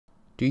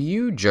Do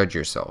you judge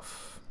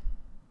yourself?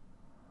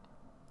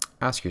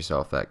 Ask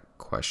yourself that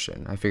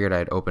question. I figured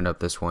I'd open up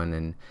this one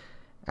and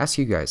ask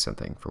you guys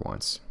something for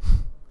once.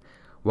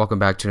 Welcome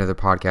back to another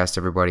podcast,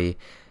 everybody.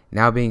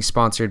 Now being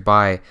sponsored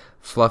by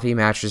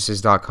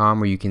fluffymattresses.com,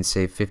 where you can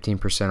save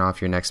 15%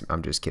 off your next...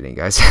 I'm just kidding,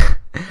 guys.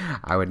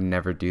 I would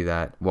never do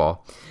that.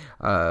 Well,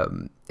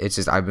 it's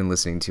just I've been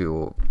listening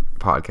to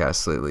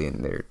podcasts lately,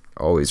 and they're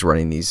always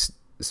running these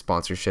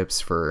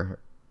sponsorships for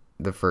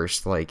the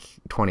first,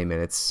 20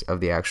 minutes of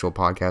the actual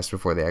podcast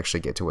before they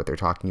actually get to what they're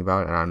talking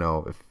about. And I don't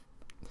know if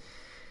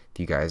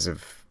you guys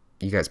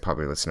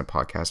probably listen to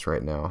podcasts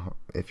right now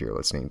if you're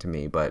listening to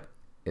me, but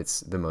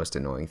it's the most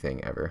annoying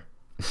thing ever.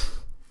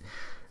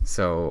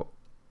 So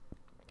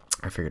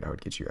I figured I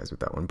would get you guys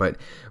with that one. But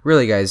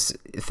really, guys,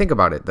 think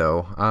about it,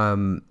 though.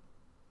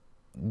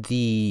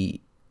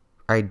 The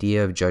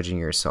idea of judging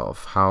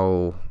yourself,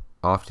 how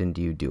often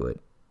do you do it?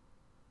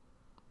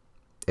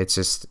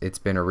 It's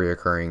been a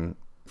reoccurring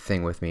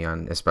thing with me,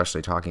 on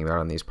especially talking about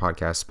on these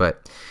podcasts.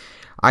 But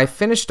I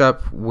finished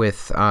up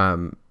with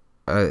a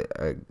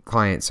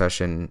client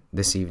session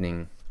this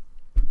evening.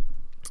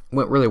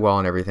 Went really well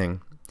and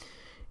everything.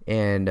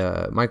 And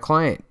one of my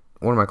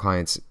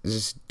clients is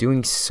just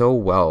doing so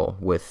well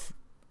with,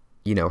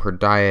 her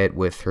diet,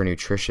 with her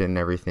nutrition and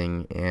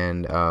everything.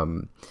 And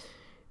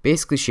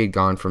basically she had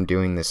gone from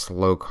doing this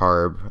low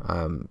carb,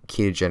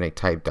 ketogenic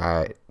type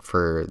diet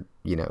for,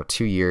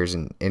 2 years.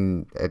 And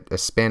in a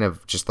span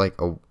of just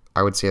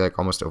I would say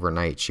almost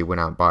overnight, she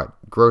went out and bought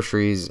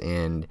groceries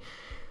and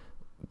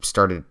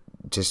started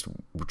just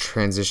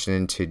transitioning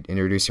into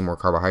introducing more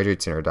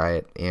carbohydrates in her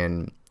diet.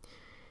 And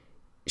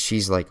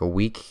she's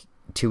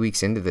 2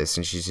 weeks into this,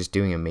 and she's just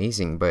doing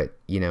amazing. But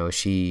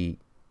she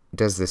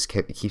does this,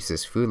 keeps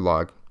this food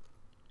log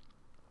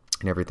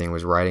and everything,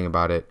 was writing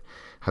about it,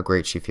 how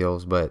great she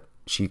feels. But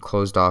she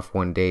closed off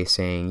one day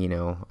saying,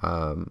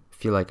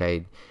 feel like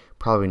I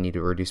probably need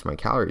to reduce my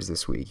calories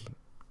this week.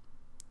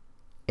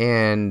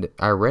 And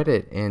I read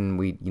it, and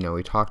we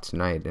talked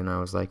tonight, and I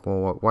was like,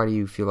 well, why do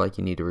you feel like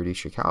you need to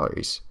reduce your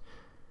calories?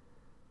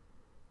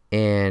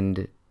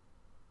 And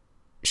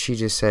she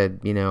just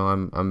said, I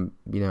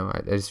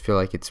just feel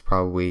like I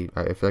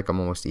feel like I'm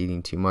almost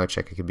eating too much.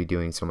 I could be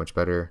doing so much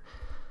better.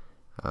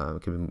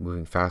 Could be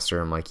moving faster.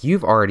 I'm like,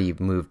 you've already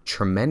moved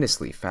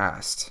tremendously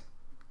fast.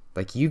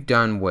 You've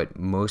done what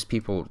most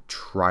people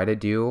try to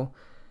do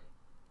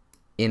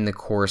in the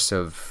course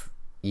of,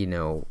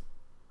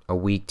 a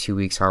week, 2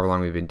 weeks, however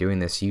long we've been doing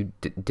this. You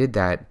did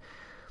that.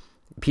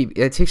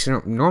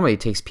 Normally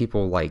it takes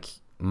people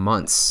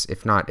months,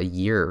 if not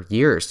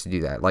years to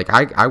do that.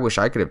 I wish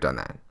I could have done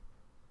that.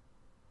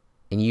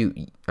 And you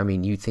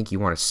think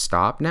you want to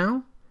stop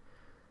now?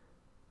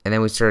 And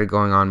then we started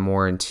going on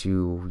more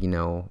into,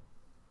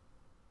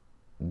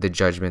 the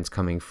judgments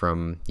coming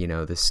from,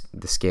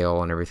 the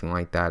scale and everything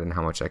like that, and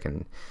how much I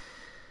can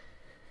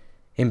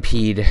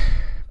impede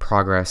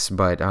progress.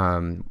 But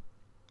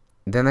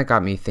then that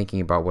got me thinking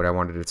about what I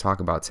wanted to talk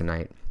about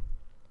tonight.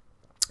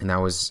 And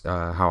that was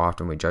how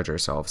often we judge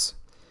ourselves.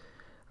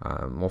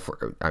 What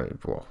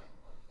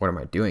am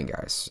I doing,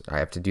 guys? I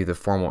have to do the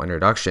formal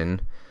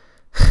introduction.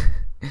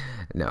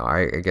 No,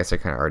 I guess I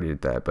kind of already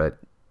did that, but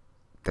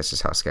that's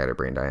just how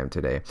scatterbrained I am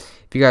today.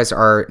 If you guys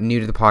are new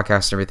to the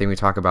podcast and everything, we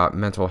talk about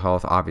mental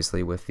health,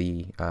 obviously, with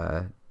the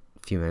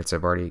few minutes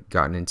I've already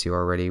gotten into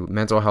already.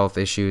 Mental health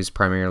issues,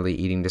 primarily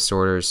eating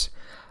disorders,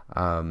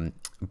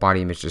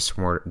 body image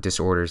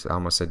disorders. I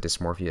almost said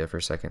dysmorphia for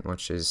a second,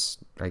 which is,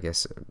 I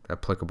guess,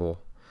 applicable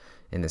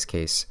in this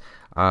case.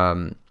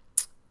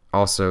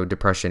 Also,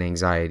 depression,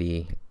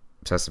 anxiety,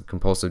 obsessive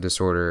compulsive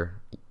disorder,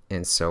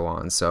 and so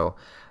on. So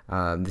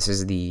this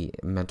is the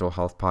mental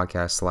health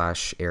podcast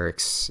 /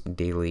 Erik's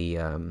daily,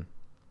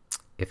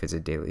 if it's a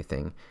daily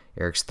thing,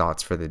 Erik's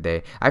thoughts for the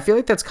day. I feel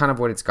like that's kind of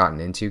what it's gotten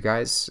into,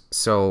 guys.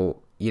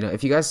 So,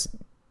 if you guys,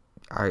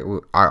 I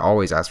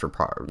always ask for,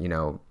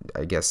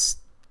 I guess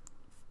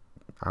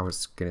I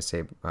was going to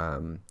say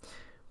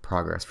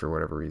progress for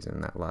whatever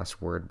reason, that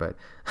last word, but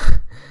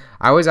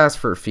I always ask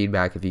for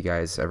feedback. If you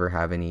guys ever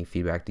have any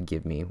feedback to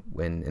give me,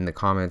 when in the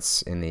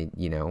comments, in the,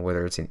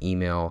 whether it's an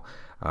email,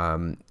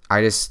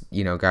 I just,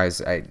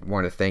 guys, I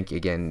want to thank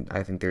again.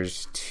 I think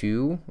there's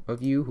 2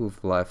 of you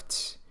who've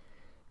left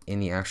in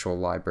the actual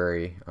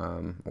library,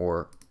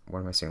 or what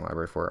am I saying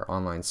library for?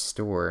 Online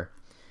store,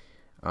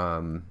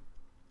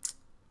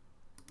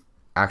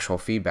 actual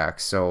feedback.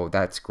 So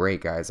that's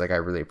great, guys. I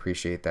really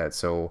appreciate that.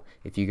 So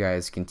if you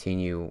guys would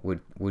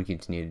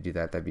continue to do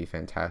that, that'd be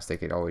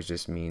fantastic. It always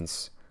just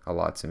means a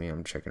lot to me.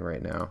 I'm checking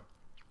right now.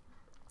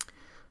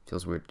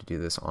 Feels weird to do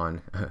this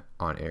on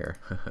air.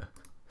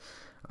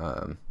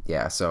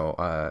 Yeah,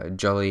 so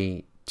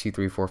Jelly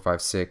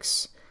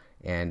 23456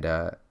 and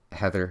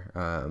Heather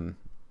the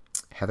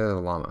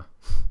Llama.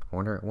 I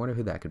wonder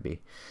who that could be.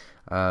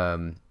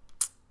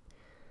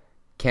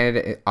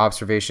 Candidate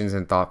observations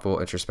and thoughtful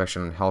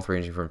introspection on health,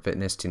 ranging from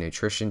fitness to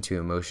nutrition to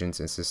emotions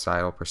and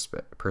societal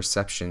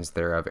perceptions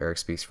thereof. Erik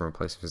speaks from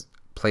a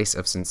place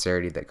of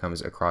sincerity that comes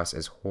across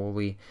as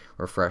wholly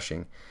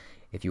refreshing.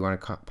 if you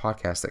want a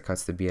podcast that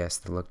cuts the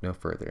BS, then look no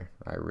further.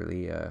 I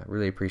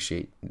really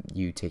appreciate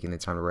you taking the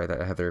time to write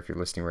that, Heather, if you're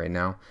listening right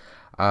now.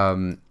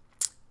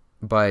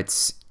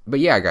 But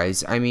yeah,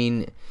 guys, I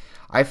mean,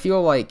 I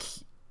feel like,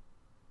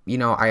 you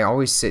know, I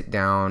always sit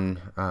down,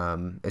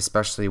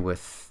 especially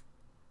with,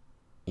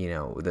 you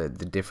know, the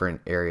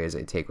different areas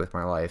I take with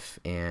my life,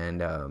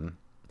 and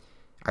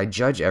I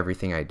judge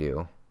everything I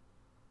do.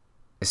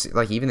 It's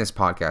like even this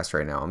podcast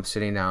right now, I'm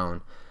sitting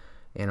down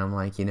and I'm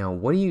like, you know,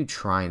 what are you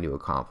trying to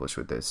accomplish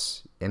with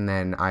this? And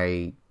then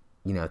I,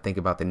 you know, think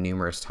about the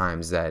numerous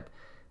times that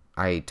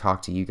I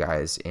talk to you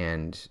guys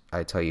and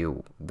I tell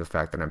you the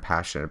fact that I'm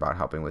passionate about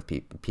helping with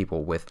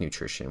people with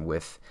nutrition,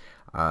 with,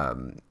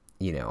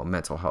 you know,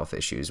 mental health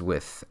issues,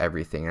 with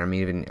everything. I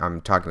mean, even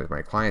I'm talking with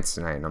my clients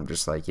tonight, and I'm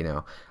just like, you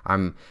know,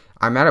 I'm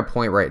at a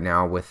point right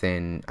now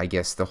within, I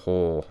guess, the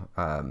whole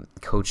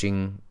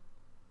coaching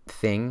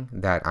thing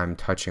that I'm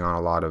touching on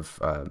a lot of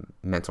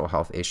mental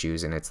health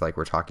issues, and it's like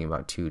we're talking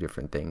about two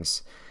different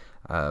things.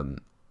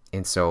 And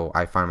so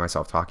I find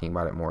myself talking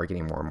about it more,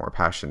 getting more and more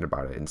passionate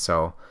about it. And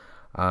so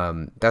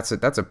that's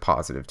a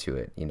positive to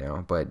it, you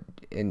know. But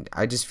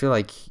I just feel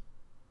like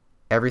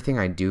everything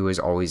I do has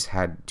always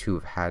has to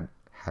have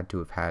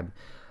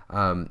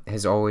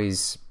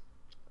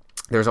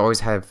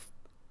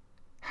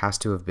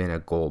been a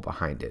goal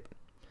behind it.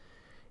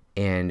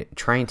 And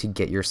trying to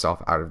get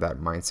yourself out of that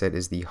mindset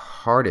is the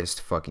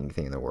hardest fucking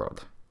thing in the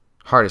world.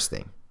 Hardest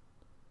thing.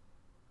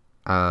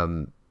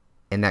 And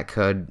that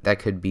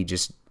could be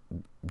just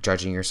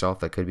judging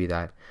yourself. That could be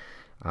that.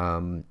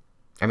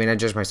 I mean, I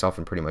judge myself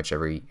in pretty much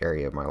every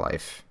area of my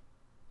life.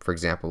 For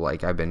example,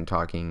 like I've been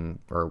talking,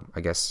 or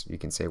I guess you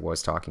can say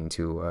was talking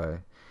to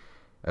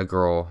a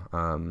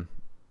girl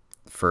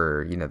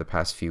for, you know, the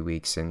past few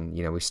weeks, and,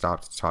 you know, we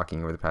stopped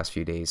talking over the past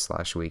few days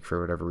 / week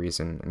for whatever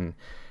reason. And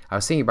I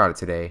was thinking about it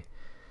today,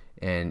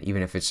 and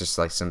even if it's just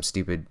like some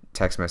stupid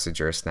text message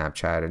or a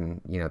Snapchat,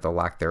 and, you know, the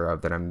lack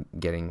thereof that I'm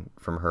getting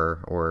from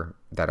her or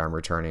that I'm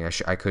returning,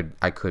 I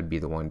could be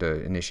the one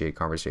to initiate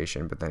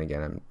conversation, but then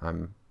again,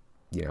 I'm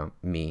you know,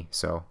 me,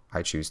 so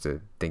I choose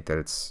to think that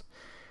it's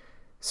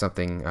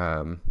something,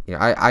 you know,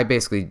 I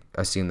basically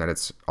assume that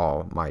it's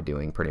all my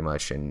doing pretty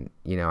much. And,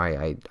 you know,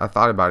 I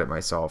thought about it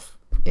myself,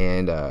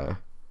 and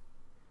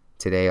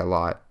today a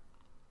lot,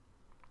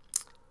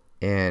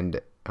 and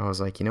I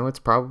was like, you know, it's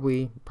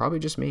probably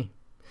just me.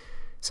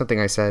 Something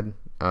I said,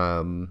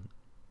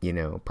 you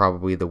know,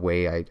 probably the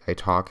way I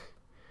talk,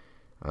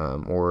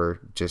 or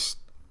just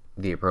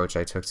the approach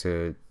I took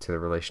to the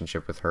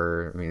relationship with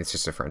her. I mean, it's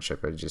just a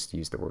friendship. I just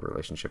used the word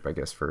relationship, I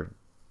guess, for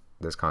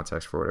this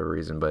context for whatever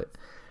reason. But,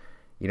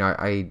 you know,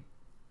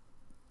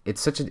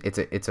 it's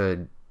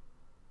a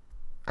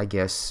I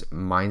guess,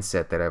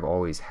 mindset that I've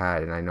always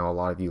had, and I know a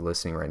lot of you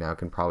listening right now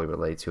can probably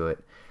relate to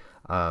it.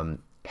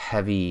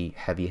 Heavy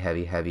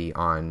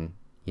on,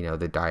 you know,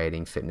 the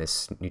dieting,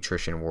 fitness,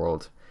 nutrition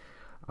world.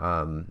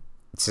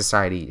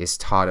 Society has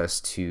taught us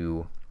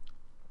to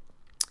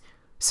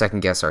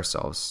second guess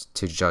ourselves,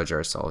 to judge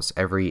ourselves,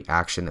 every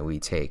action that we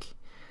take.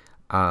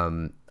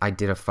 I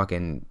did a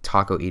fucking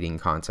taco eating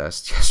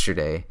contest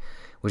yesterday,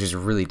 which is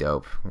really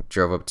dope.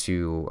 Drove up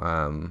to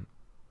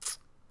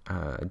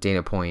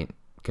Dana Point,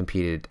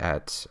 competed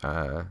at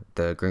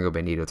the Gringo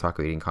Bandito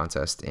taco eating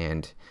contest,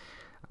 and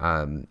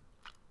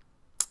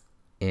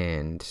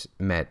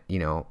met, you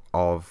know,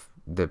 all of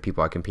the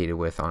people I competed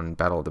with on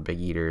Battle of the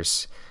Big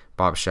Eaters.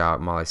 Bob Shout,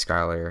 Molly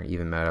Schuyler,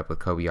 even met up with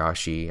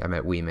Kobayashi. I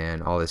met Wee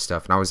Man, all this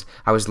stuff. And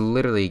I was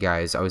literally,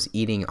 guys, I was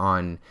eating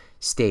on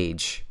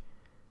stage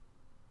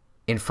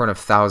in front of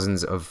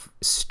thousands of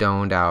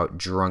stoned out,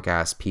 drunk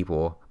ass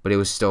people, but it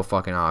was still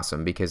fucking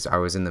awesome because I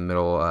was in the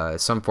middle.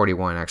 Sum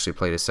 41 actually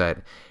played a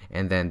set,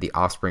 and then the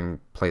Offspring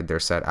played their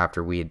set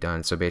after we had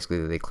done. So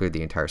basically they cleared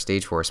the entire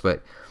stage for us.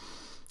 But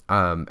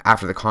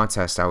after the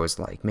contest, I was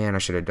like, man, I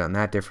should have done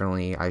that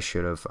differently. I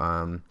should have,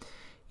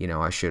 you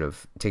know, I should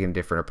have taken a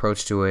different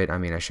approach to it. I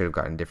mean, I should have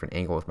gotten a different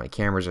angle with my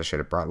cameras. I should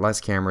have brought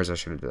less cameras. I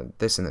should have done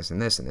this and this and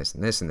this and this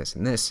and this and this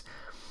and this.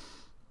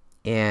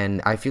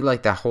 And I feel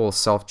like that whole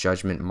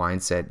self-judgment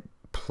mindset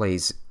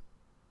plays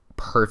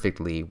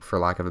perfectly, for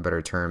lack of a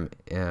better term,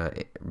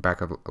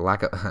 lack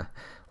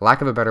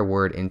of a better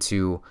word,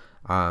 into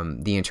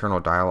the internal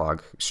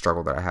dialogue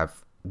struggle that I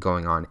have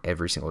going on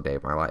every single day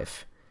of my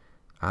life.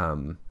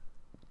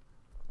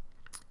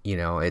 You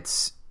know,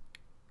 it's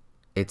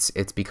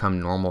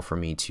become normal for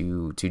me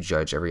to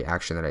judge every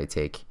action that I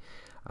take.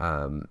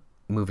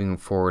 Moving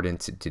forward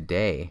into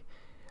today,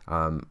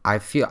 I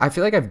feel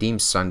like I've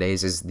deemed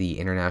Sundays as the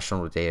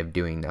international day of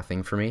doing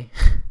nothing for me.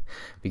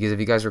 Because if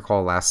you guys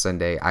recall, last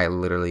Sunday, I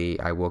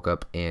woke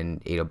up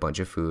and ate a bunch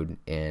of food,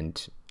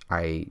 and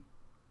I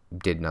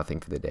did nothing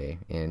for the day.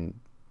 And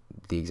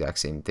the exact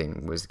same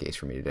thing was the case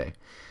for me today.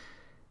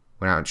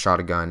 Went out and shot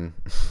a gun,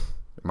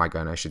 my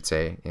gun, I should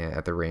say,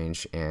 at the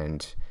range,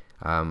 and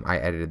I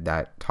edited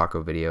that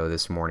taco video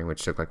this morning,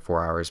 which took like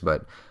 4 hours,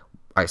 but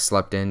I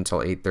slept in until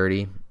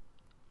 8:30,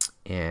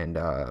 and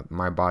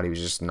my body was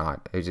just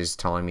not, it was just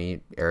telling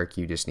me, Eric,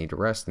 you just need to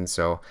rest. And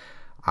so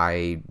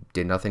I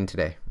did nothing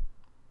today.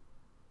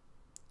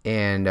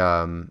 And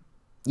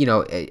you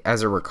know,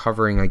 as a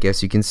recovering, I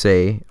guess you can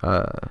say,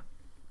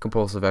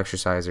 compulsive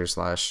exerciser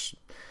slash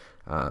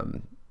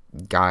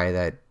guy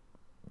that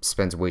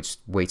spends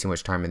way too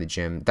much time in the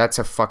gym, that's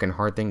a fucking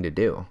hard thing to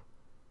do.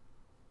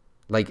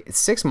 Like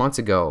 6 months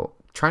ago,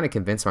 trying to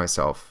convince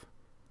myself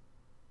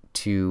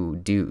to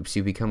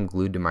become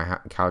glued to my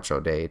couch all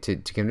day, to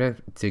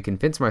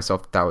convince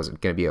myself that was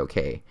gonna be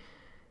okay,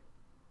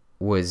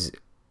 was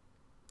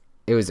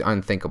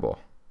unthinkable,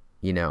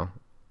 you know.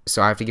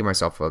 So I have to give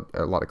myself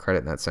a lot of credit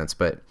in that sense.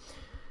 But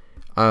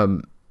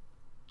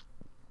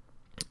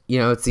you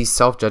know, it's these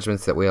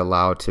self-judgments that we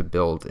allow to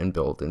build and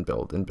build and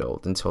build and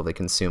build until they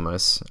consume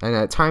us. And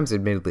at times,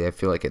 admittedly, I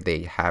feel like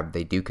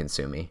they do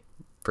consume me,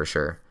 for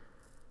sure.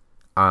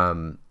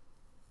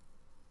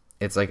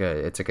 It's like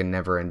a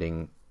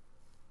never-ending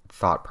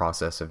thought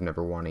process of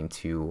never wanting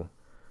to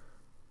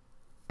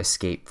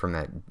escape from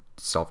that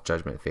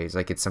self-judgment phase.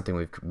 Like, it's something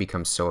we've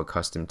become so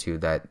accustomed to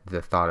that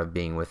the thought of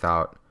being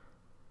without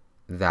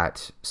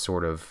that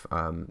sort of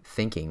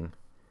thinking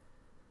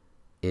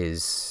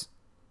is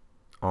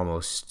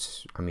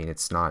almost, I mean,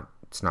 it's not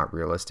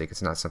realistic.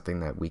 It's not something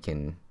that we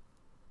can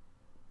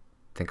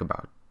think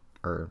about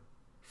or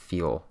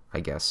feel,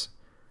 I guess.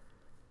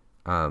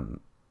 I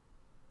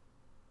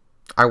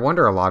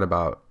wonder a lot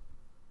about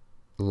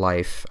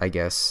life, I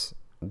guess,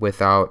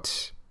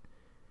 without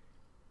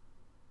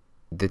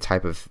the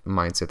type of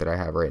mindset that I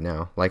have right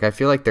now. Like, I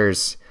feel like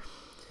there's,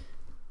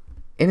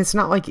 and it's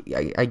not like,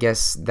 I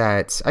guess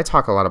that I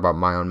talk a lot about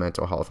my own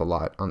mental health a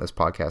lot on this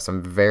podcast.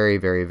 I'm very,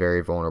 very,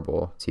 very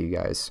vulnerable to you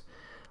guys.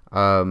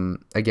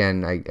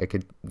 Again, I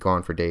could go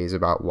on for days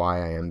about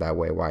why I am that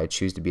way, why I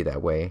choose to be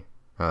that way.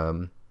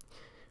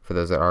 For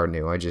those that are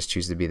new, I just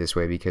choose to be this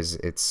way because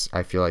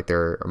I feel like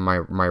they're my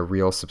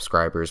real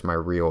subscribers, my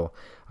real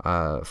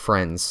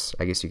friends,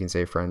 I guess you can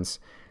say friends,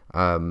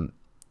 are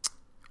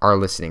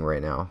listening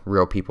right now.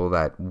 Real people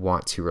that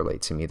want to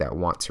relate to me, that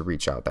want to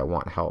reach out, that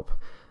want help,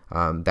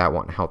 that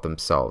want to help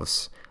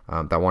themselves,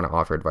 that want to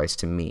offer advice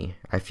to me.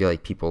 I feel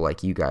like people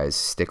like you guys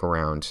stick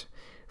around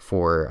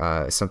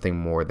for something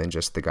more than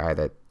just the guy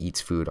that eats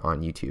food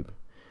on YouTube.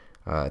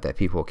 That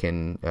people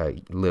can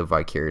live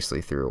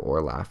vicariously through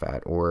or laugh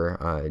at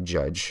or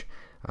judge.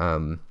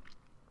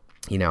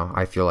 You know,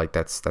 I feel like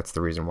that's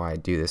the reason why I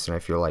do this. And I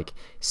feel like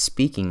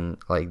speaking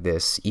like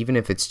this, even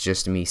if it's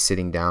just me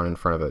sitting down in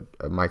front of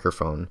a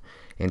microphone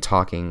and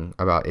talking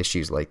about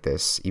issues like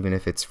this, even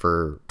if it's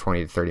for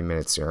 20 to 30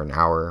 minutes or an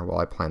hour, well,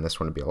 I plan this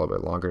one to be a little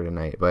bit longer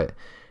tonight, but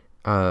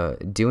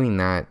doing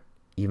that,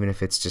 even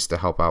if it's just to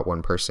help out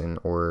one person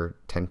or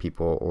 10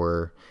 people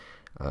or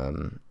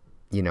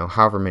you know,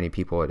 however many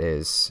people it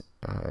is,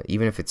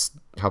 even if it's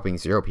helping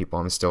 0 people,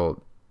 I'm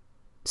still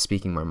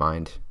speaking my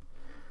mind.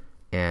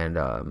 And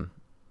so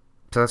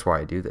that's why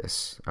I do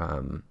this.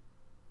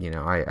 You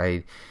know,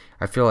 I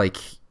feel like,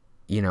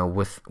 you know,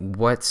 with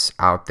what's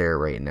out there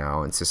right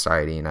now in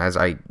society, and as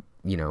I,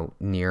 you know,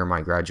 near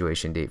my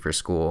graduation date for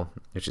school,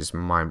 which is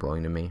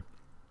mind-blowing to me,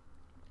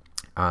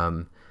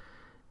 I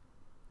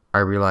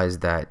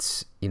realized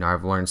that, you know,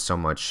 I've learned so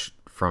much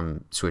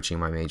from switching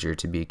my major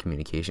to be a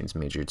communications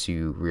major,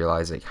 to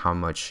realize like how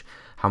much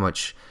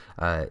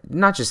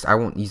not just, I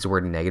won't use the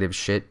word negative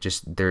shit,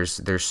 just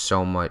there's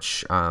so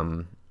much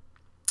how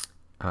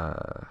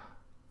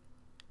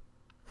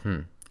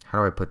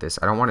do I put this?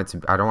 I don't want it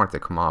to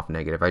come off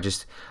negative.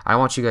 I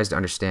want you guys to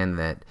understand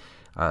that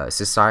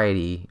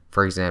society,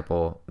 for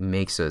example,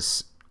 makes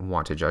us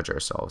want to judge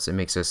ourselves. It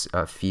makes us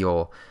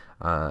feel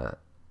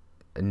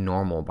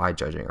normal by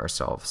judging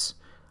ourselves.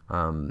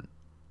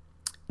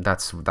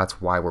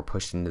 That's why we're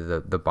pushed into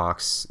the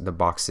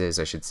boxes,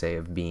 I should say,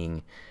 of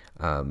being,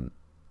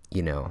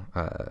 you know,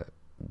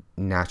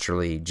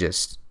 naturally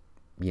just,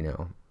 you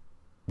know,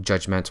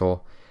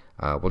 judgmental.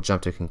 We'll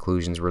jump to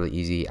conclusions really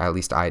easy. At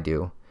least I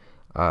do.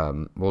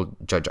 We'll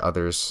judge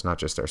others, not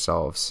just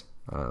ourselves,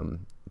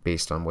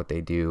 based on what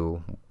they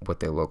do, what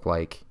they look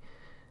like.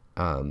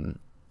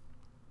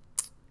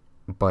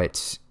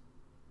 But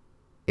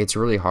it's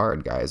really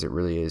hard, guys. It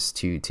really is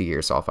to get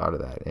yourself out of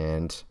that.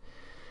 And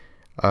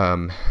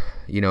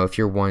you know, if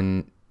you're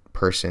one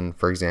person,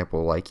 for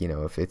example, like, you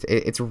know, if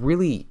it's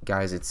really,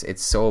 guys,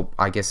 it's so,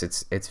 I guess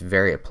it's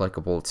very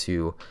applicable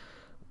to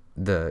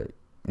the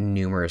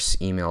numerous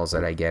emails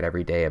that I get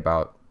every day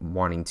about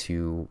wanting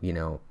to, you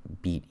know,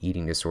 beat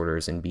eating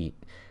disorders and beat,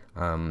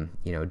 you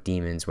know,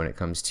 demons when it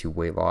comes to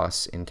weight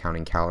loss and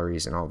counting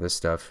calories and all this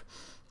stuff.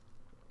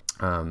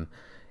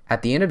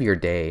 At the end of your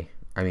day,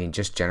 I mean,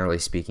 just generally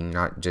speaking,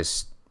 not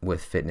just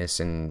with fitness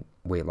and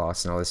weight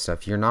loss and all this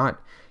stuff,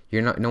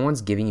 no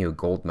one's giving you a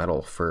gold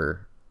medal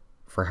for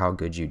how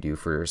good you do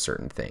for a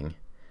certain thing.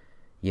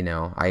 You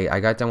know, I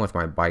got done with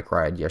my bike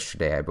ride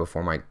yesterday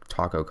before my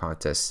taco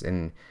contest,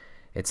 and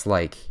it's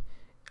like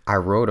I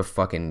rode a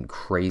fucking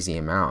crazy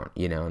amount,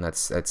 you know, and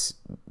that's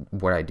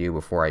what I do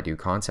before I do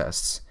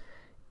contests.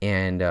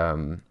 And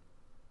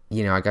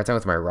you know, I got done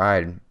with my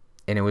ride,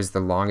 and it was the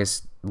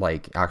longest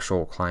like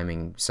actual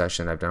climbing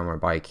session I've done on my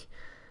bike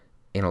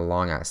in a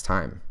long ass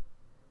time.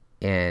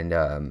 And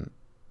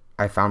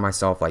I found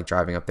myself like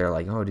driving up there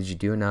like, oh, did you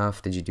do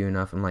enough? Did you do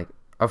enough? I'm like,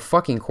 of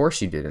fucking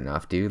course you did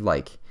enough, dude.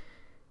 Like,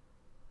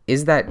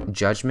 is that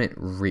judgment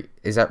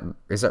is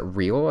that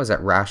real? Is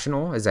that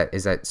rational? Is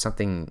that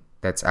something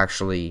that's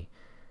actually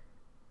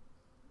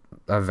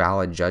a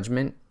valid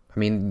judgment? I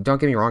mean, don't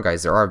get me wrong,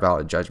 guys, there are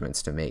valid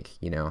judgments to make,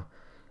 you know.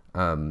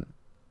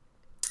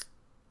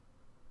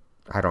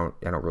 I don't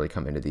really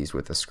come into these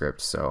with a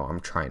script, so I'm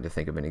trying to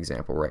think of an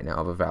example right now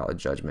of a valid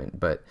judgment,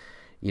 but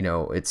you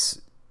know,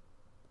 it's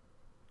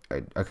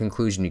a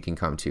conclusion you can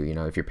come to. You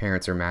know, if your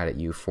parents are mad at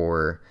you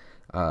for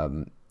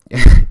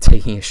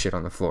taking a shit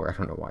on the floor, I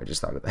don't know why I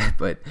just thought of that,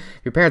 but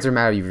if your parents are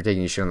mad at you for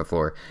taking a shit on the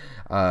floor,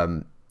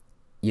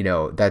 you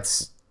know,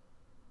 that's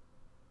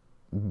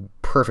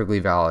perfectly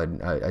valid,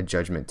 a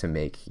judgment to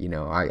make. You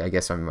know, I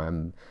guess I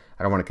don't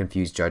want to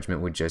confuse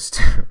judgment with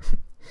just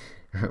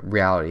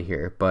reality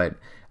here, but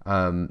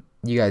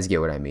you guys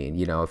get what I mean.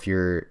 You know, if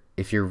you're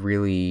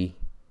really,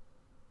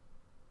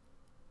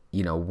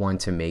 you know, want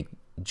to make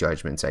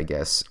judgments, I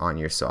guess, on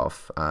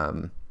yourself, you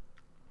know,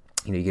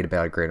 you get a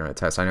bad grade on a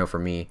test. I know for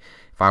me,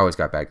 if I always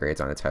got bad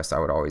grades on a test, I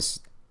would always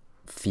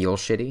feel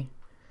shitty,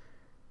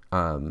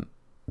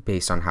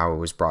 based on how it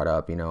was brought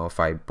up. You know, if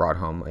I brought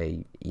home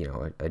a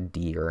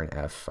D or an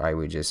F, I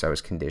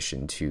was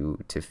conditioned to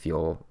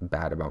feel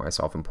bad about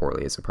myself and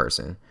poorly as a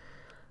person.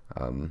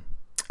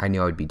 I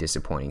knew I would be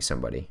disappointing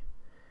somebody.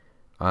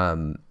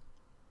 But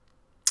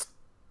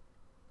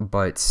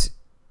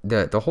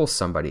the whole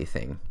somebody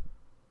thing,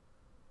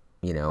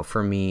 you know,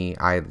 for me,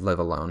 I live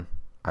alone.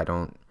 I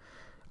don't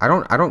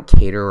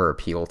cater or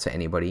appeal to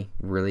anybody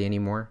really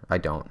anymore. I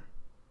don't.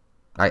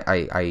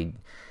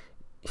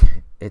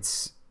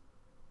 It's,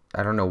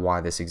 I don't know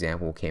why this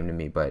example came to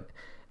me, but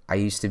I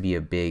used to be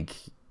a big,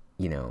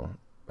 you know,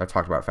 I've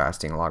talked about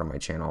fasting a lot on my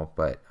channel,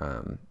 but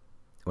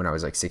when I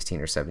was like 16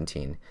 or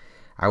 17,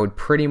 I would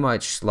pretty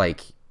much,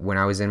 like, when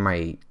I was in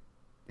my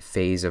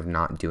phase of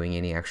not doing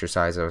any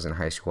exercise, I was in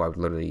high school, I would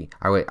literally,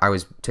 I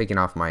was taking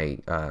off my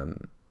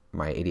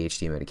my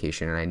ADHD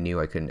medication, and I knew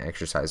I couldn't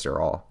exercise at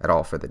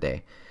all for the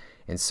day.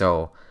 And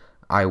so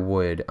I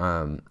would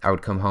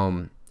come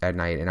home at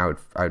night, and I would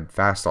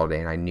fast all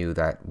day, and I knew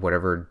that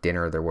whatever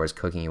dinner there was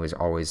cooking, it was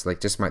always like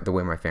just the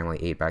way my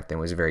family ate back then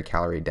was very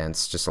calorie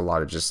dense, just a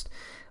lot of just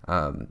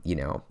you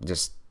know,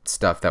 just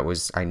stuff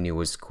that I knew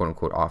was quote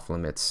unquote off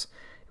limits.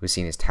 It was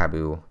seen as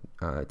taboo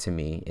to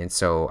me. And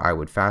so I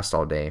would fast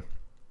all day,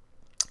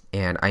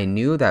 and I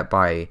knew that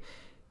by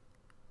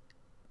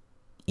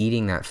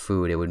eating that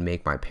food, it would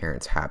make my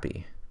parents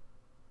happy.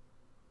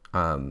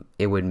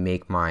 It would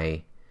make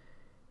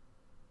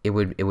it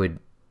would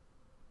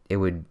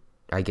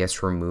I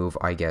guess remove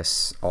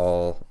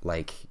all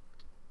like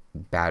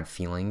bad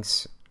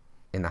feelings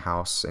in the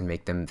house and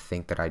make them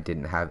think that I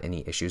didn't have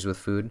any issues with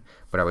food,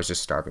 but I was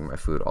just starving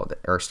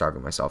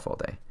myself all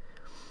day.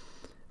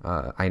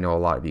 I know a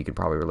lot of you can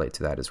probably relate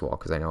to that as well,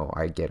 because I know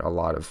I get a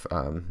lot of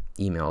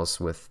emails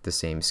with the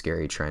same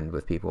scary trend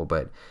with people.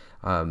 But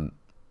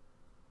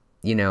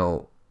you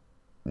know,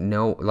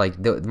 no, like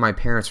my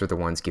parents were the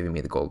ones giving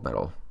me the gold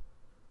medal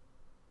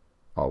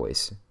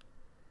always.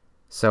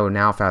 So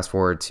now fast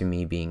forward to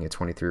me being a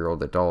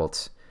 23-year-old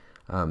adult,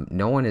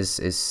 no one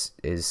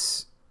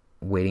is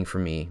waiting for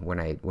me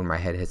when my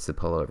head hits the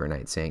pillow every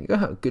night saying,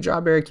 oh, good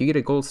job, Erik, you get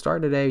a gold star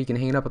today, you can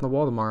hang it up on the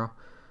wall tomorrow.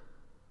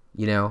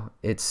 You know,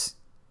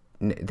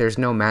 there's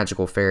no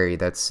magical fairy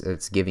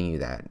that's giving you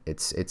that.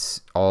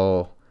 It's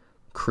all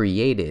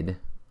created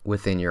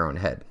within your own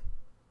head.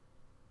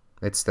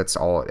 That's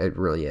all it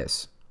really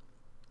is.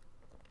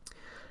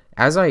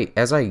 As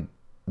I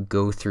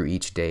go through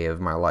each day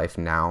of my life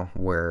now,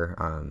 where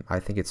I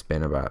think it's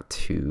been about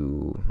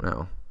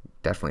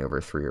definitely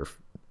over 3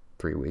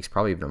 weeks,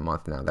 probably even a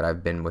month now, that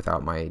I've been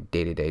without my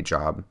day-to-day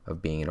job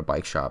of being in a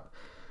bike shop.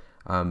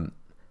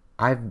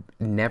 I've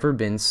never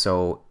been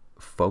so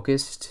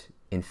focused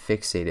and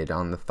fixated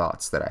on the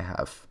thoughts that I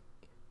have.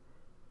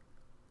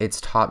 It's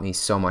taught me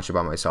so much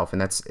about myself, and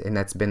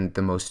that's been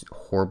the most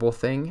horrible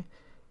thing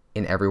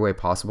in every way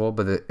possible,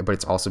 but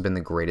it's also been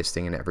the greatest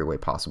thing in every way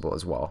possible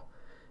as well,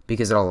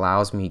 because it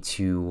allows me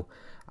to,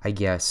 I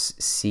guess,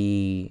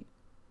 see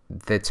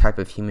the type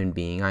of human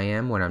being I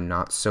am when I'm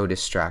not so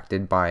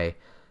distracted by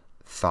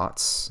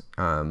thoughts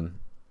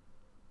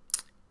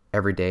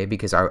every day.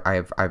 Because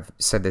I've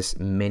said this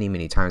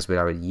many times, but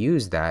I would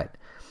use that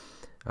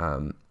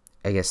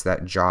I guess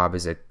that job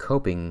as a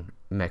coping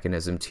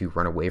mechanism to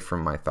run away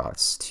from my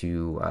thoughts,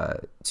 to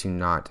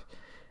not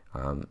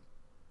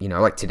you know,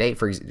 like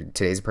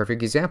today's a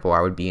perfect example.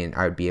 I would be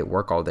at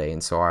work all day,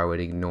 and so I would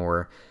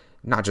ignore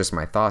not just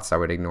my thoughts. I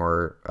would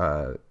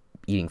ignore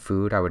eating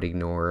food. I would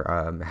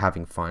ignore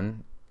having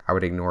fun. I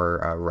would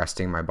ignore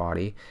resting my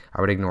body.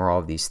 I would ignore all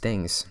of these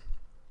things.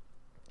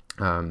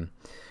 And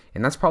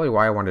that's probably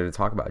why I wanted to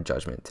talk about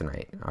judgment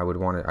tonight. I'd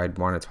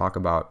want to talk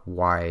about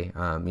why,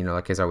 you know,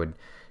 like, because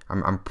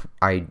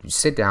I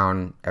sit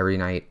down every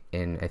night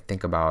and I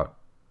think about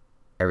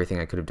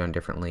everything I could have done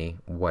differently,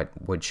 what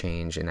would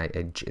change, and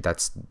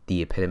that's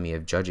the epitome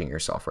of judging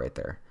yourself right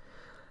there.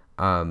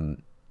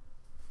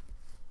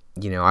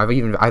 you know,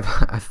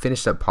 I've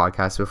finished up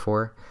podcasts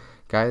before,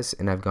 guys,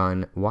 and I've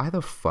gone, why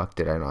the fuck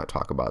did I not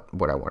talk about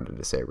what I wanted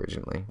to say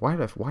originally? Why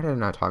did I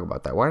not talk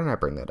about that? Why didn't I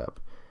bring that up?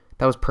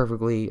 That was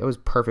perfectly. I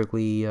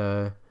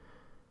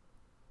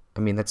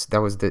mean,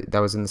 that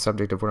was in the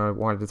subject of what I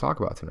wanted to talk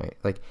about tonight.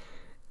 Like,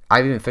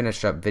 I've even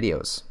finished up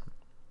videos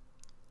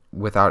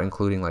without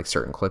including like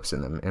certain clips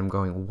in them, and I'm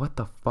going, what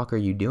the fuck are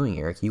you doing,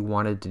 Erik? You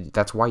wanted to.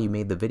 That's why you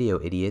made the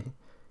video, idiot.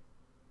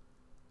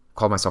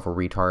 Called myself a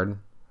retard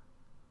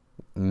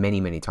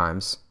many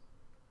times.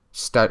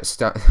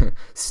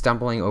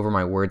 Stumbling over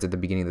my words at the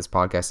beginning of this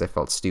podcast, I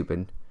felt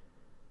stupid.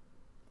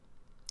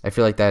 I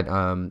feel like that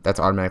that's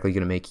automatically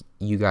going to make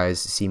you guys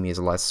see me as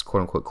less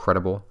quote unquote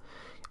credible.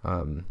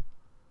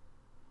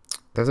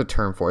 There's a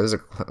term for it.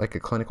 There's like a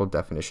clinical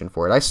definition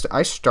for it.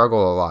 I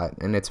struggle a lot,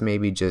 and it's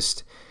maybe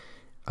just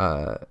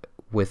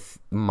with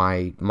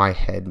my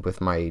head,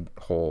 with my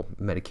whole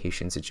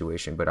medication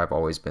situation. But I've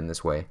always been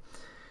this way,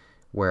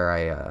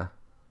 where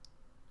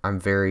I'm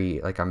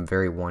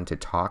very one to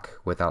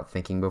talk without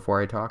thinking before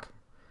I talk.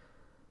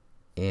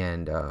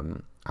 And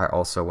I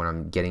also, when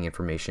I'm getting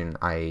information,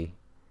 I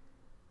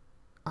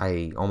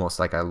almost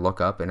like I look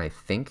up and I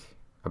think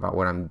about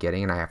what I'm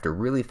getting, and I have to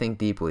really think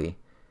deeply,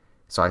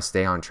 so I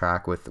stay on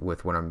track with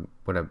the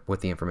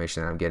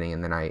information that I'm getting,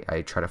 and then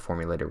I try to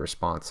formulate a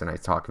response, and I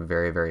talk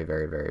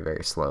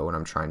very slow when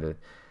I'm trying to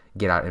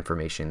get out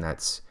information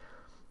that's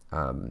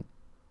I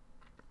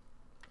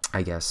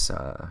guess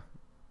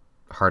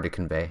hard to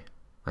convey.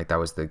 Like, that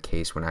was the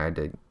case when I had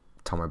to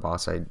tell my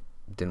boss I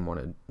didn't want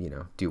to, you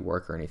know, do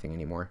work or anything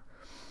anymore,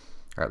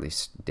 or at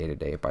least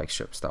day-to-day bike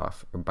shop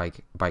stuff, or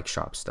bike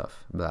shop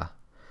stuff. Blah.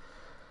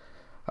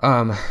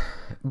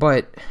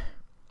 But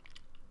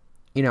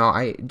you know,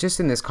 I just,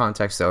 in this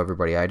context though,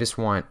 everybody, I just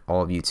want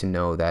all of you to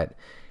know that,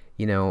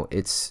 you know,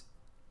 it's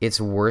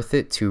worth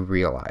it to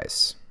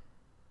realize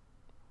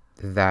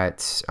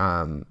that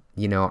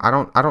you know, I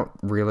don't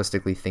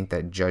realistically think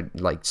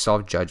that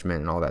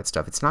self-judgment and all that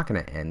stuff, it's not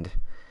going to end.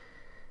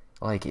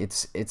 Like, I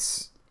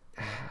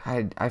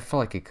felt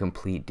like a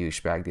complete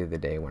douchebag the other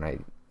day when I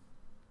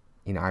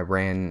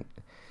ran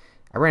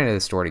into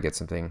the store to get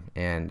something,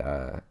 and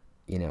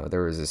you know,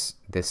 there was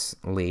this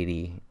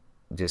lady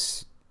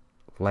just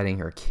letting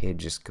her kid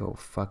just go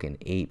fucking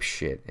ape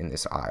shit in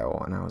this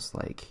aisle, and I was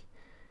like,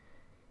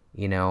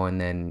 you know, and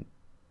then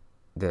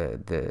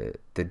the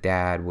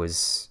dad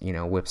was, you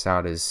know, whips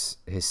out his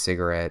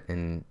cigarette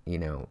and, you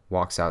know,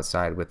 walks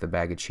outside with the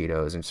bag of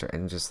Cheetos,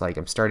 and just like,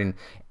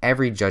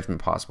 every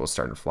judgment possible is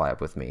starting to fly up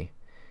with me.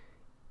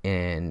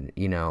 And,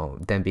 you know,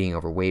 them being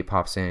overweight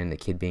pops in, the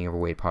kid being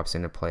overweight pops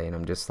into play, and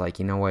I'm just like,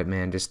 you know what,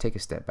 man, just take a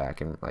step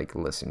back and like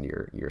listen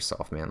to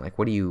yourself, man. Like,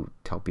 what do you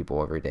tell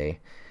people every day?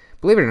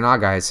 Believe it or not,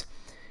 guys,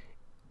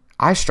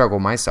 I struggle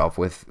myself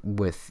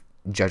with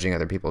judging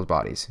other people's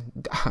bodies.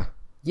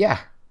 Yeah.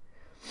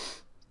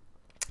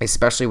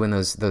 Especially when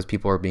those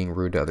people are being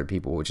rude to other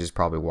people, which is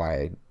probably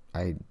why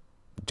I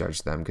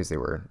judged them, because they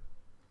were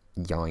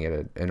yelling at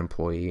an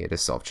employee at a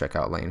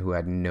self-checkout lane who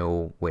had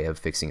no way of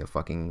fixing a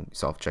fucking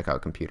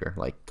self-checkout computer.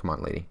 Like, come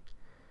on, lady.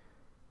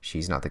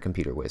 She's not the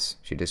computer whiz.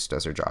 She just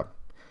does her job.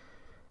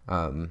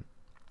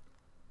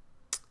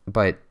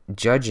 But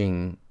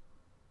judging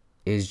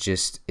is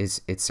just,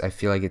 I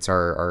feel like it's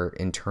our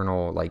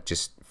internal, like,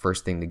 just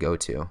first thing to go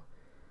to.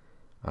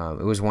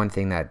 It was one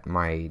thing that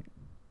my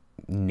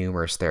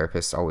numerous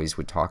therapists always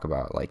would talk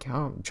about, like,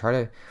 oh, try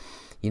to,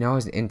 you know,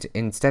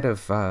 instead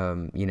of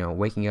you know,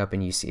 waking up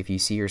and if you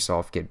see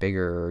yourself get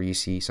bigger, or you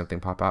see something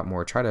pop out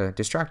more, try to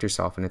distract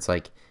yourself. And it's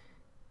like,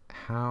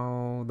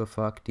 how the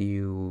fuck do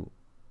you,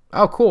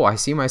 oh cool, I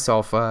see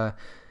myself,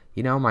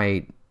 you know,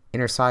 my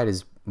inner side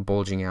is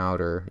bulging out,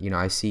 or, you know,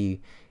 I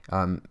see,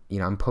 you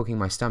know, I'm poking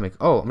my stomach,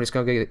 oh, I'm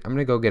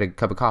gonna go get a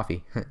cup of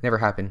coffee. Never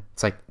happened.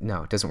 It's like,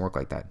 no, it doesn't work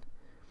like that.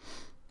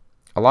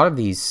 A lot of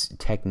these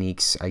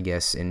techniques, I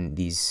guess, and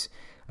these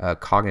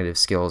cognitive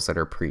skills that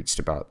are preached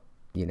about,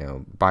 you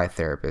know, by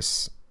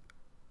therapists,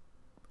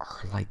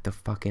 are like the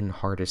fucking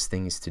hardest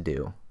things to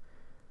do.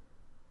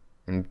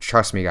 And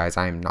trust me, guys,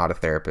 I am not a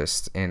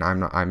therapist, and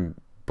I'm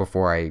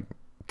before I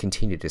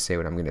continue to say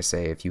what I'm going to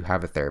say, if you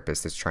have a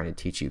therapist that's trying to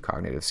teach you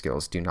cognitive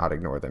skills, do not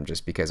ignore them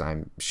just because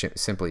I'm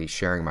simply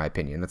sharing my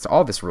opinion. That's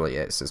all this really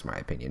is my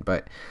opinion.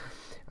 But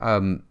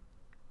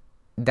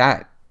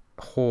that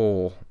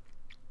whole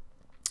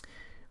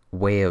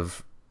way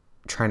of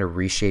trying to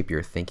reshape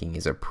your thinking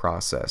is a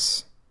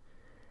process.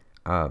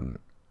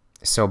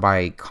 So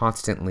by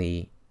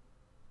constantly,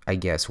 I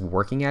guess,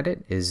 working at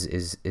it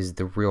is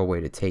the real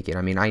way to take it.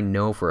 I mean, I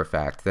know for a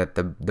fact that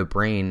the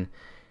brain,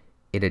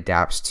 it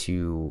adapts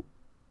to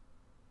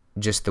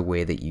just the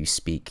way that you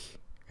speak,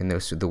 and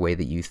the way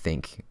that you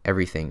think,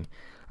 everything,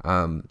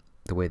 the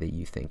way that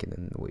you think, and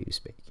then the way you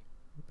speak.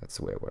 That's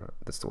what I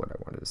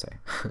wanted to say.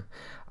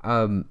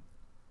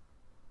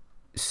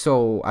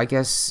 So I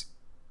guess,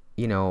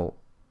 you know,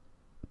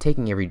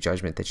 taking every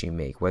judgment that you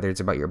make, whether it's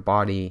about your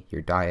body,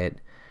 your diet,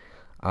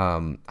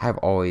 I've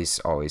always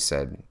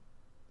said,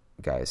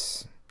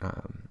 guys,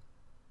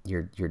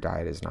 your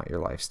diet is not your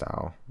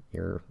lifestyle.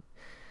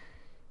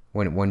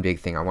 one big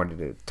thing I wanted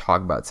to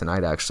talk about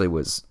tonight actually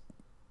was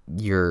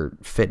your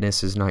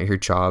fitness is not your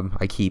job.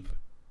 I keep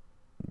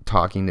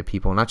talking to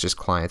people, not just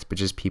clients, but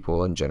just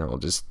people in general,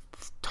 just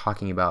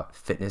talking about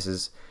fitness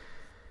is,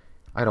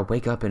 I gotta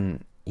wake up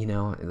and, you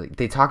know, like,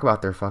 they talk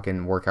about their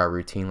fucking workout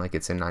routine like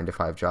it's a 9 to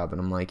 5 job, and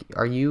I'm like,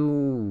 are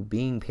you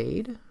being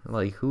paid?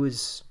 Like, who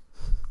is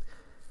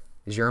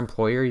your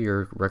employer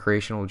your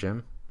recreational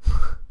gym?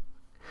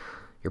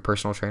 Your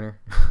personal trainer?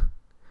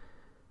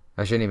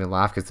 I shouldn't even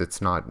laugh because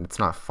it's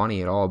not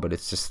funny at all, but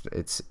it's just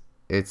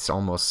it's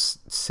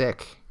almost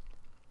sick.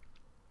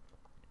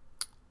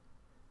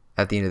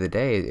 At the end of the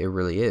day, it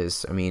really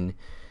is. I mean,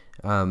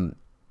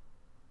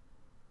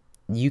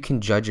 you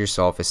can judge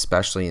yourself,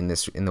 especially in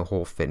the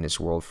whole fitness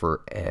world,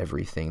 for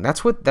everything.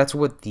 That's what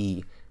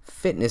the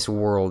fitness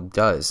world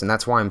does, and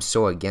that's why I'm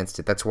so against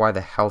it. That's why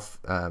the health,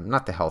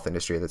 not the health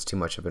industry, that's too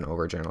much of an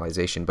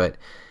overgeneralization, but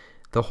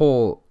the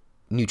whole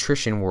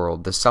nutrition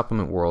world, the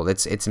supplement world,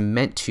 it's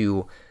meant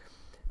to,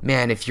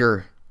 man, if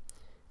you're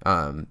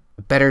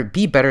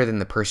be better than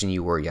the person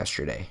you were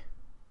yesterday.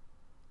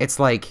 It's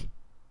like,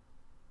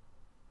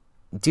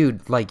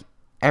 dude, like,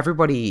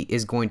 everybody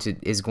is going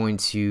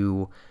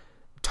to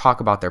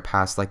talk about their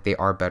past like they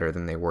are better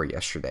than they were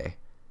yesterday.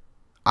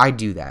 I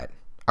do that.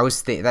 I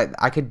was that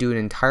I could do an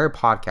entire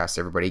podcast,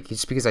 everybody,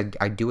 just because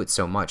I do it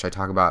so much. I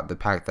talk about the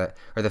fact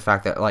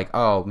that like,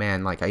 oh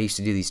man, like I used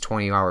to do these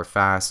 20-hour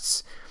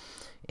fasts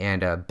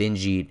and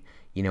binge eat,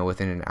 you know,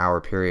 within an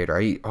hour period.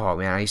 Or oh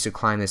man, I used to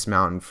climb this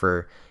mountain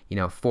for, you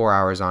know, 4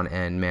 hours on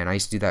end. Man, I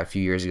used to do that a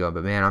few years ago,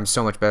 but man, I'm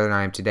so much better than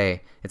I am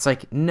today. It's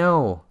like,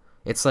 no,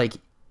 it's like,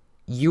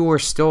 you are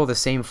still the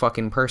same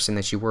fucking person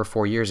that you were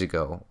 4 years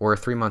ago, or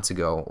 3 months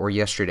ago, or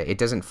yesterday. It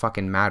doesn't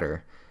fucking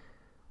matter.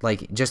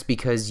 Like, just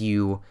because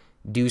you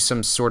do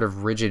some sort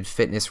of rigid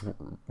fitness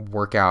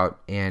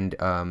workout and,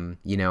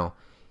 you know,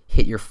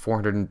 hit your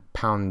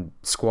 400-pound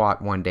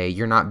squat one day,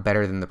 you're not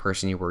better than the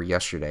person you were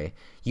yesterday.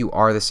 You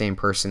are the same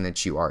person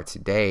that you are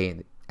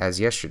today as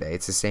yesterday.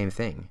 It's the same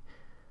thing.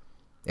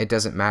 It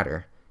doesn't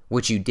matter.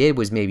 What you did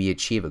was maybe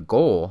achieve a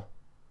goal,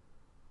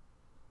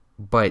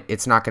 but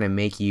it's not going to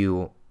make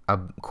you a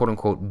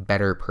quote-unquote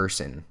better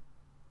person.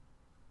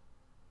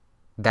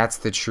 That's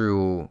the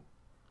true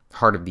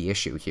heart of the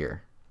issue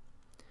here.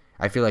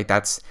 I feel like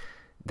that's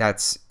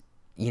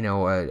you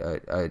know,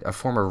 a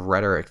form of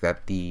rhetoric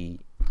that the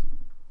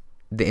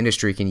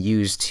industry can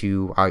use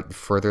to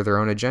further their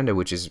own agenda,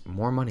 which is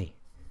more money.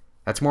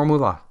 That's more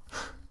moolah.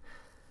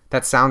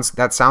 That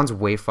sounds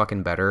way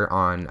fucking better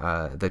on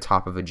the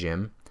top of a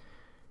gym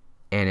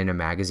and in a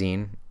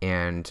magazine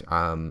and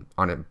on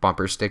a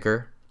bumper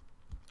sticker,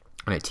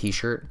 on a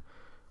t-shirt,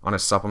 on a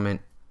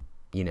supplement,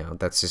 you know,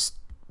 that's just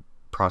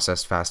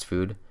processed fast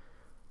food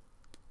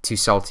to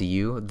sell to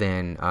you,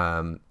 then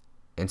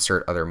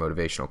insert other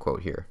motivational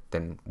quote here,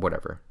 then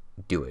whatever,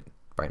 do it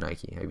by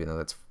Nike, even though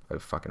that's a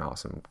fucking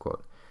awesome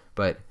quote.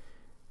 But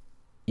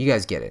you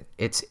guys get it.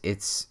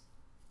 It's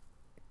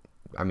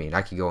I mean,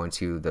 I could go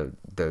into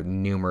the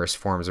numerous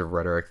forms of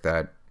rhetoric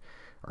that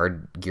are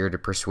geared to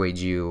persuade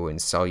you and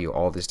sell you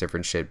all this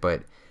different shit,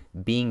 but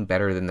being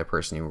better than the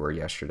person you were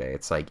yesterday.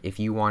 It's like, if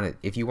you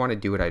want to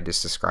do what I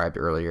just described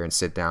earlier and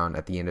sit down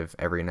at the end of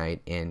every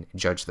night and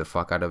judge the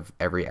fuck out of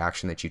every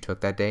action that you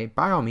took that day,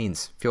 by all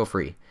means, feel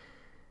free.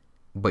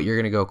 But you're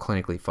going to go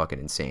clinically fucking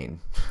insane.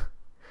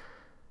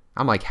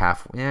 I'm like I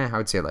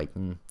would say like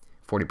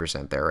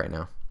 40% there right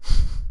now.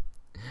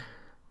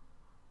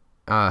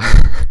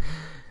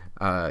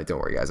 Don't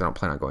worry, guys. I don't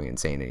plan on going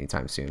insane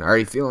anytime soon. I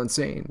already feel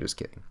insane. Just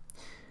kidding.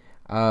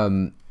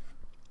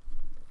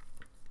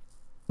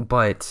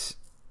 But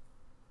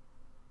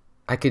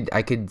I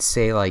could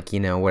say, like, you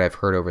know, what I've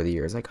heard over the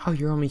years, like, oh,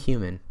 you're only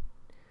human.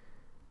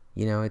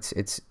 You know,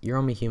 it's you're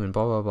only human,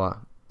 blah, blah, blah.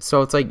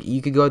 So it's like,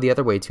 you could go the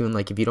other way too, and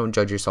like, if you don't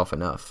judge yourself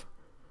enough,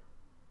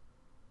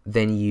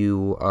 then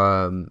you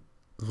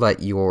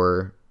let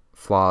your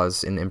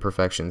flaws and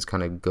imperfections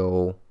kind of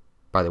go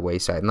by the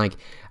wayside. And like,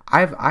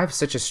 I've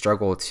such a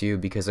struggle too,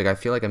 because like, I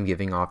feel like I'm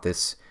giving off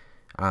this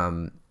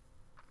I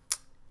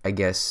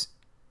guess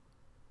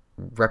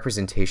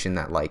representation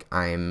that like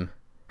I'm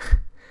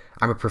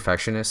a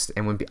perfectionist,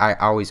 and when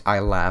I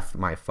laugh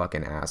my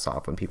fucking ass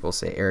off when people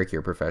say, Erik,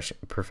 you're a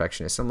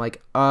perfectionist. I'm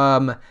like,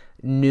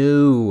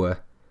 no.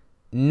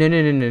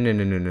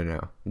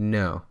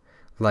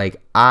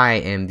 Like, I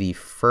am the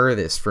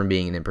furthest from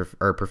being a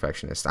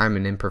perfectionist. I'm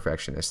an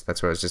imperfectionist.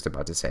 That's what I was just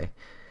about to say.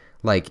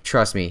 Like,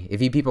 trust me,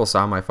 if you people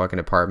saw my fucking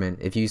apartment,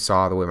 if you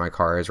saw the way my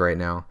car is right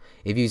now,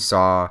 if you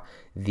saw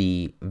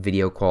the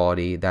video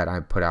quality that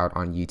I put out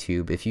on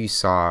YouTube, if you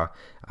saw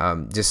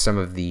just some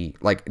of the,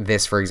 like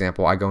this, for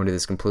example, I go into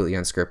this completely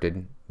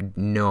unscripted,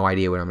 no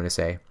idea what I'm going to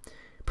say.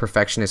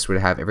 Perfectionists would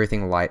have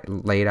everything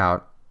laid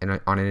out on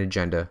an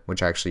agenda,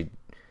 which I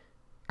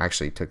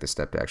actually took the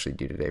step to actually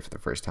do today for the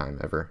first time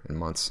ever in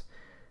months,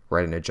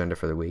 write an agenda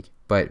for the week.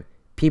 But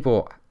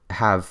people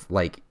have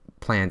like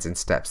plans and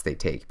steps they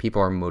take.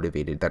 People are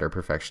motivated that are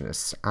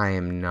perfectionists. I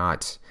am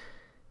not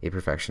a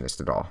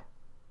perfectionist at all.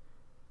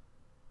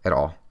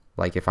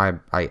 Like if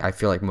I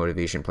feel like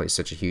motivation plays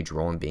such a huge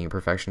role in being a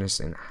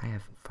perfectionist, and I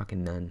have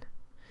fucking none.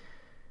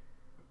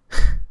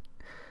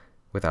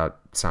 Without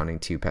sounding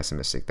too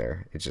pessimistic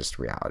there, it's just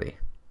reality.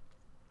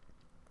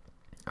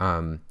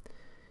 And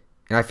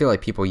I feel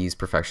like people use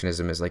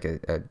perfectionism as like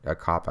a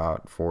cop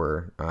out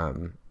for,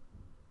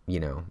 you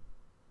know,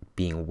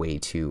 being way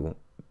too,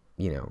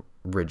 you know,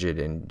 rigid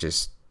and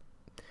just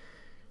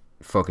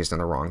focused on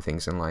the wrong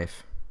things in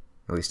life,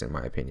 at least in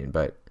my opinion.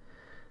 But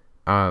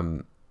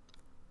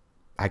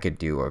I could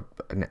do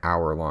an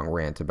hour-long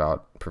rant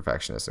about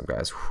perfectionism,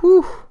 guys.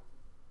 Whew.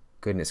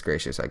 Goodness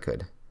gracious, I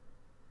could.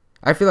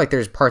 I feel like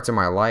there's parts of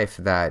my life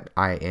that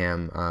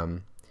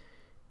I'm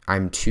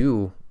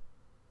too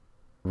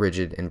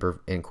rigid and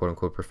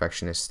quote-unquote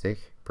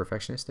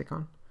perfectionistic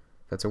on.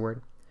 That's a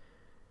word?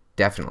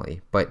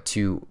 Definitely. But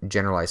to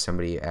generalize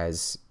somebody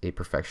as a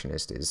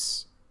perfectionist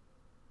is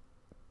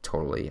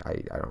totally,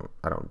 I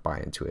don't buy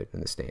into it in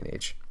this day and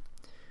age.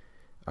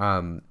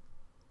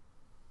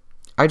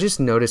 I just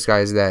noticed,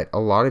 guys, that a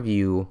lot of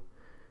you,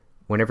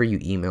 whenever you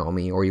email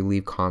me or you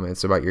leave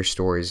comments about your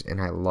stories, and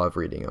I love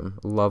reading them.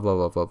 Love.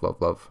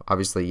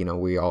 Obviously, you know,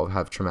 we all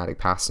have traumatic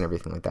pasts and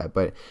everything like that.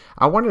 But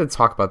I wanted to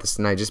talk about this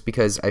tonight just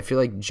because I feel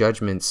like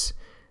judgments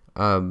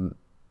are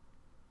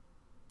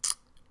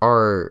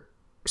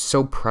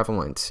so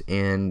prevalent.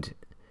 And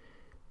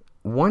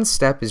one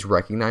step is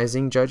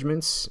recognizing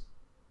judgments.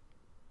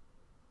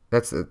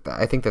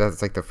 I think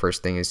that's like the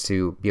first thing, is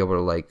to be able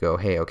to like go,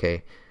 hey,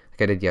 okay,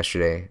 like I did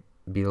yesterday,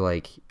 be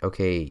like,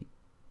 okay,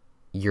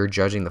 you're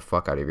judging the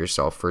fuck out of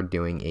yourself for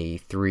doing a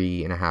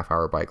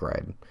 3.5-hour bike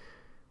ride.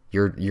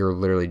 You're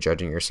literally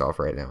judging yourself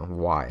right now.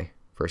 Why?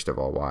 First of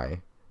all,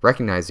 why?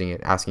 Recognizing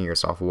it, asking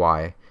yourself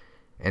why.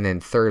 And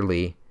then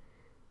thirdly,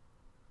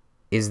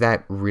 is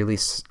that really,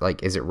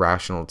 like, is it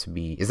rational to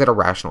be, is that a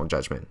rational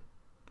judgment?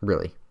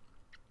 Really?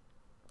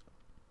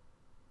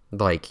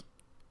 Like,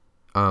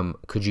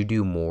 could you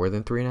do more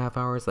than 3.5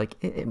 hours? Like,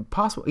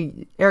 possible.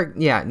 Eric,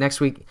 yeah,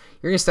 next week,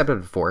 you're going to step up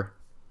to 4.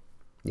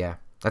 Yeah.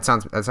 That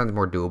sounds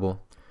more doable.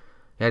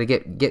 Yeah, to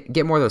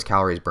get more of those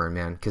calories burned,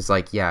 man. Because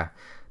like, yeah,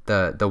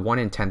 the 1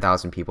 in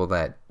 10,000 people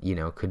that, you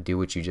know, could do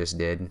what you just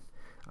did,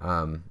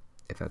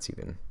 if that's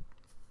even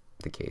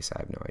the case,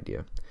 I have no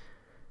idea.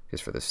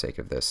 Just for the sake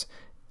of this,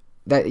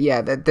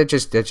 that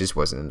just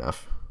wasn't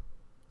enough.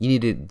 You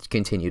need to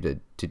continue to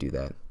do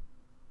that.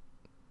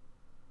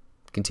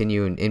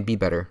 Continue and be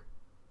better.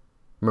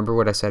 Remember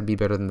what I said? Be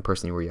better than the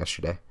person you were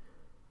yesterday.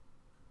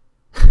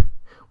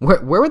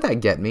 Where would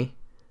that get me?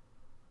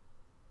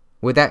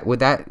 Would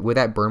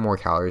that burn more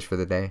calories for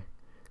the day?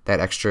 That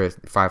extra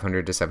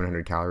 500 to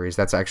 700 calories?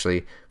 That's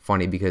actually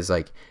funny because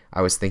like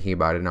I was thinking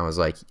about it and I was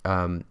like,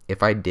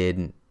 if I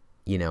did,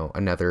 you know,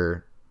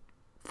 another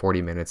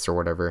 40 minutes or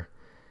whatever,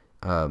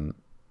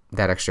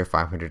 that extra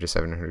 500 to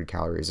 700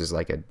 calories is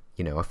like a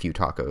few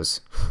tacos.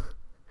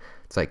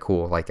 It's like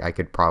cool. Like I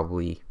could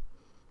probably,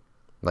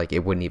 like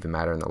it wouldn't even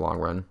matter in the long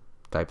run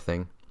type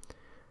thing.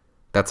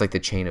 That's like the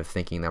chain of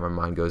thinking that my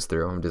mind goes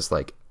through. I'm just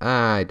like,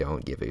 I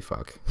don't give a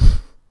fuck.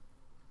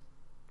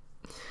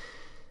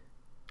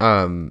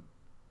 But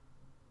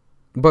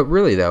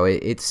really though,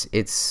 it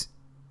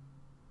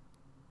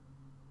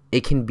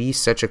can be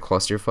such a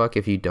clusterfuck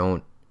if you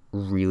don't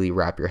really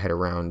wrap your head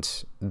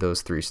around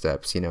those 3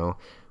 steps, you know,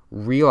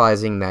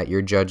 realizing that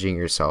you're judging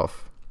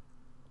yourself.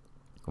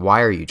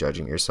 Why are you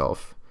judging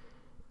yourself?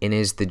 And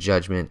is the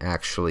judgment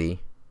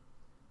actually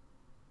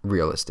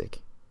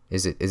realistic?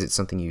 Is it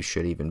something you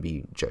should even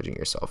be judging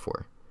yourself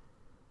for?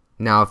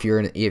 Now, if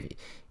you're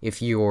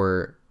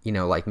you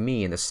know, like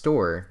me in the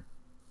store,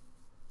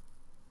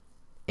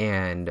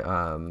 and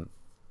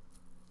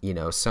you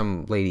know,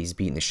 some lady's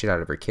beating the shit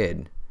out of her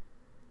kid,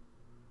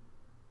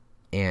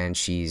 and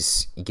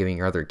she's giving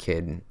her other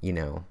kid, you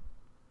know,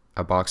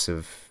 a box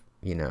of,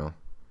 you know,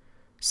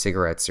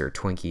 cigarettes or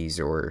Twinkies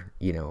or,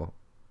 you know,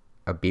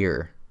 a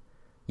beer,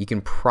 you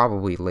can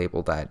probably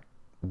label that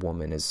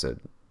woman as a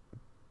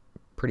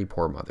pretty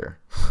poor mother.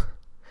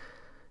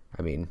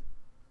 I mean,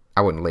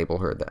 I wouldn't label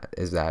her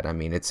as that. I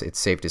mean, it's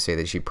safe to say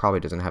that she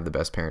probably doesn't have the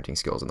best parenting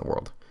skills in the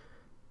world,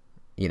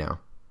 you know.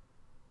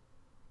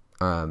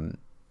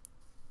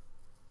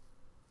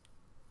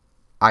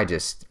 I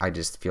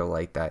just feel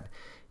like that,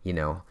 you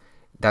know,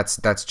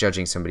 that's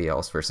judging somebody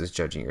else versus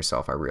judging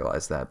yourself. I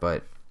realize that,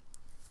 but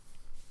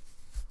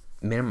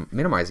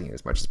minimizing it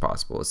as much as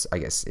possible is, I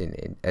guess,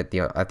 at the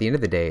end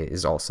of the day,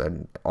 is all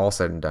said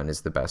and done,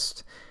 is the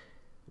best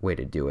way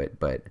to do it.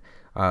 But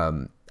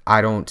I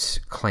don't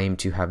claim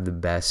to have the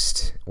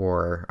best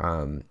or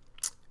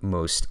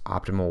most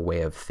optimal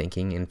way of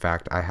thinking. In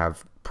fact, I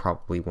have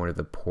probably one of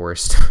the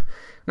poorest,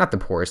 not the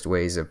poorest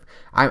ways of,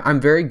 I'm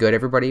very good,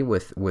 everybody,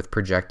 with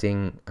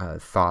projecting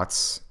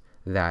thoughts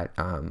that,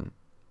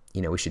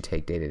 you know, we should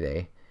take day to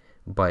day.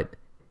 But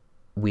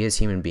we as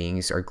human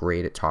beings are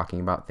great at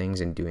talking about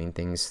things and doing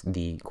things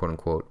the quote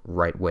unquote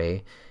right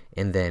way.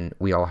 And then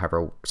we all have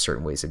our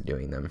certain ways of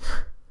doing them.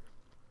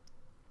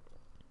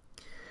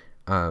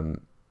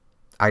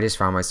 I just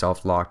found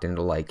myself locked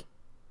into like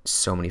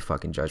so many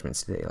fucking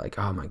judgments today. Like,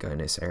 oh my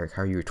goodness, Erik,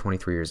 how are you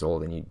 23 years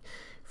old and you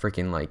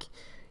freaking like,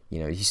 you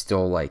know, you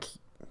still like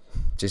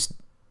just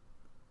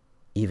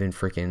even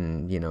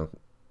freaking, you know,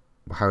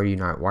 why are you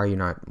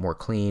not more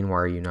clean? Why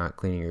are you not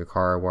cleaning your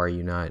car? Why are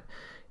you not,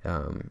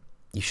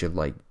 you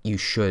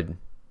should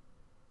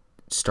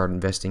start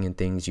investing in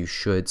things. You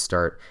should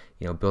start,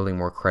 you know, building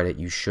more credit.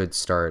 You should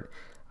start,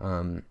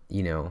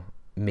 you know,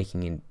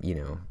 making, you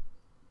know,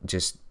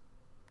 just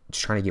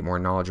trying to get more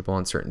knowledgeable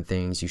on certain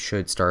things. You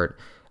should start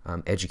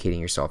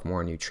educating yourself more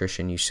on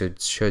nutrition. You should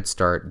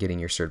start getting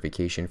your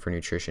certification for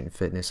nutrition,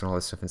 fitness, and all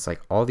this stuff. It's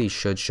like all these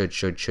shoulds.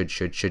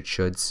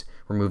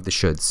 Remove the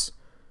shoulds.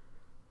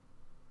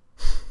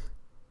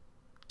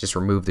 Just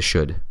remove the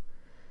should.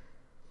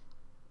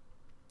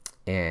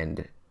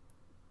 And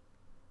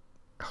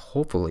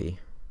hopefully,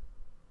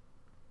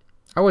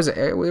 there was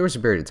a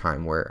period of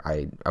time where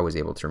I was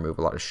able to remove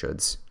a lot of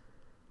shoulds.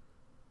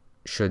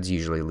 Shoulds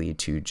usually lead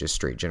to just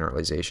straight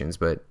generalizations,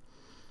 but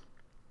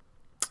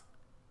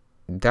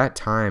that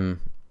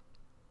time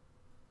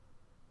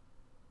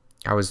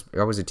I was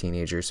a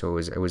teenager, so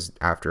it was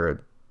after a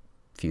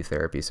few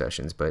therapy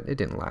sessions, but it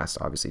didn't last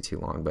obviously too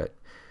long. But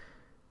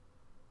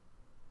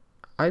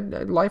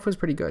life was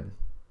pretty good.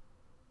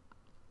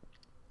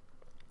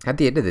 At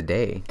the end of the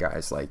day,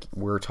 guys, like,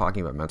 we're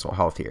talking about mental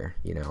health here.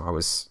 You know,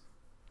 it's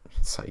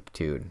like,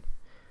 dude,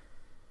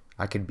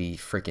 I could be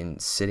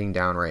freaking sitting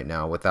down right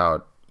now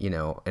without, you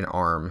know, an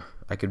arm.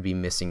 I could be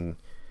missing.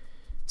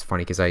 It's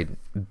funny because I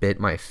bit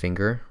my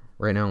finger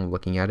right now. I'm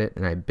looking at it,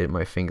 and I bit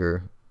my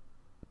finger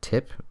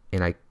tip,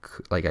 and I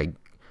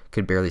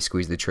could barely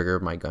squeeze the trigger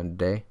of my gun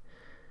today.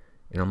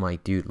 And I'm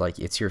like, dude, like,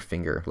 it's your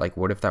finger. Like,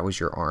 what if that was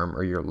your arm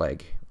or your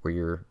leg, where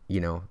you're,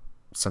 you know,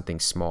 something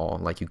small,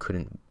 like you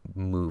couldn't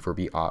move or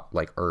be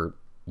like, or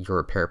you're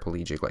a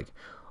paraplegic, like,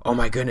 oh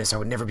my goodness, I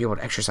would never be able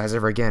to exercise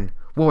ever again.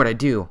 What would I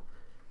do?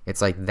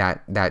 It's like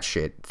that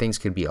shit. Things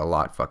could be a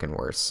lot fucking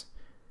worse.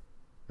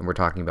 And we're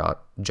talking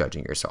about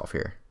judging yourself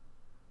here.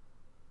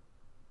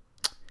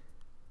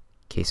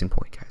 Case in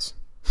point, guys.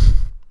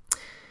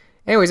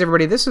 Anyways,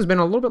 everybody, this has been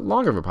a little bit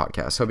longer of a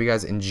podcast. Hope you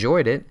guys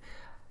enjoyed it.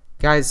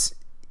 Guys,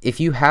 if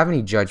you have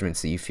any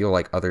judgments that you feel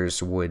like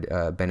others would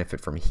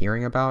benefit from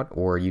hearing about,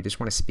 or you just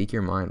want to speak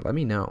your mind, let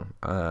me know.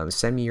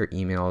 Send me your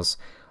emails.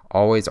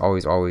 Always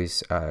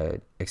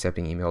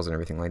accepting emails and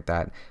everything like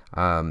that.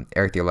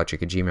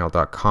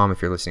 ErikTheElectric@gmail.com.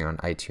 If you're listening on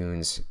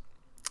iTunes,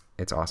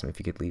 it's awesome if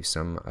you could leave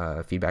some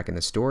feedback in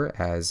the store,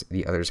 as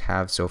the others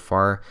have so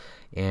far,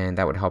 and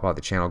that would help out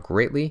the channel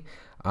greatly.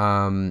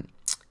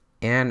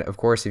 And of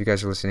course, if you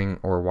guys are listening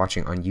or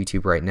watching on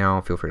YouTube right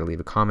now, feel free to leave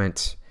a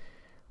comment.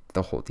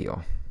 The whole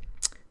deal.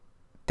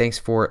 Thanks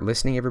for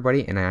listening,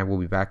 everybody, and I will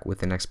be back with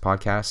the next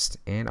podcast,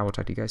 and I will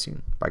talk to you guys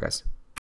soon. Bye, guys.